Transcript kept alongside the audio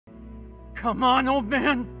Come on, old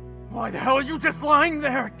man. Why the hell are you just lying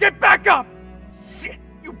there? Get back up! Shit,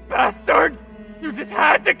 you bastard! You just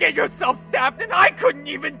had to get yourself stabbed and I couldn't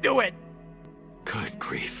even do it! Good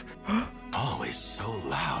grief. Always so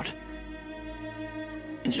loud.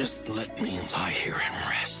 Just let me lie here and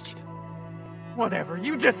rest. Whatever,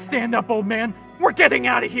 you just stand up, old man. We're getting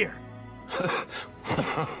out of here!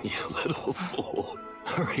 You little fool.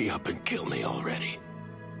 Hurry up and kill me already.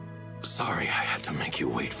 Sorry I had to make you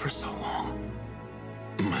wait for so long.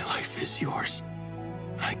 My life is yours.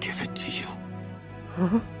 I give it to you.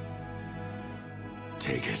 Huh?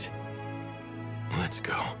 Take it. Let's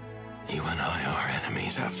go. You and I are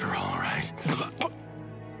enemies after all, right?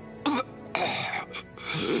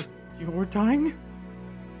 You're dying?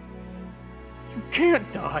 You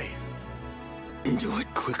can't die. Do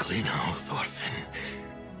it quickly now, Thorfinn.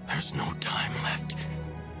 There's no time left.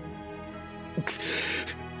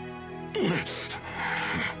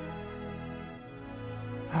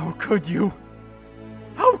 How could you?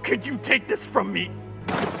 How could you take this from me?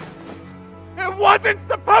 It wasn't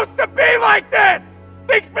supposed to be like this!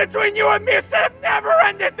 Things between you and me should have never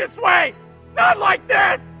ended this way! Not like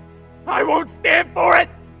this! I won't stand for it!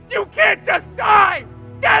 You can't just die!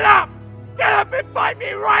 Get up! Get up and fight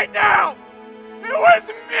me right now! It was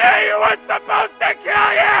me who was supposed to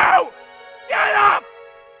kill you! Get up!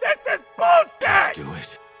 This is bullshit! Just do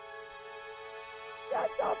it. Get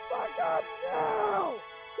the fuck up now!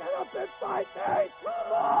 Get up and fight me!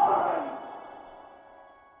 Come on!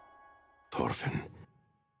 Thorfinn,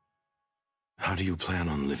 how do you plan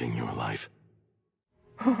on living your life?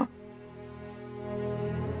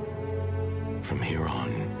 From here on,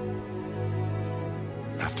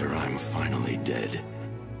 after I'm finally dead,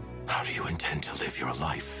 how do you intend to live your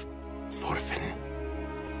life, Thorfinn?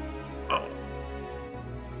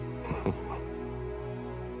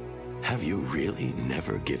 Have you really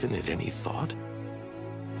never given it any thought?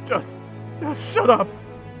 Just shut up!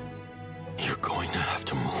 You're going to have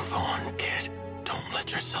to move on, kid. Don't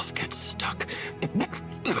let yourself get stuck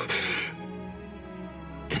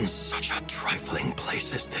in such a trifling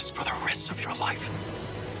place as this for the rest of your life.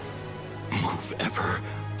 Move ever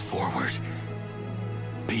forward,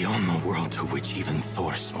 beyond the world to which even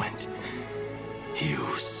Thors went.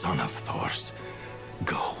 You son of Thors,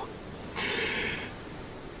 go.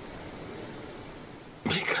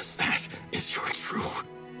 Because that is your true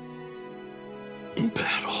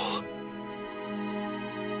battle.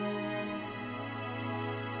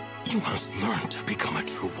 You must learn to become a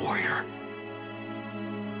true warrior.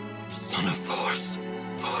 Son of Thors,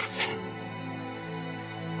 Thorfinn.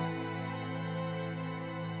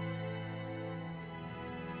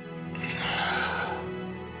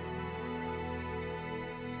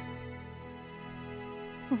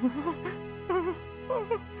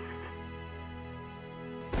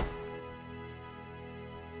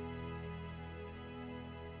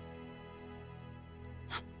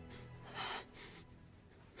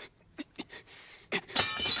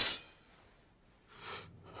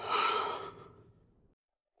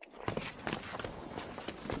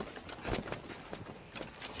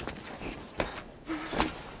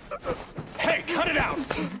 Hey, cut it out!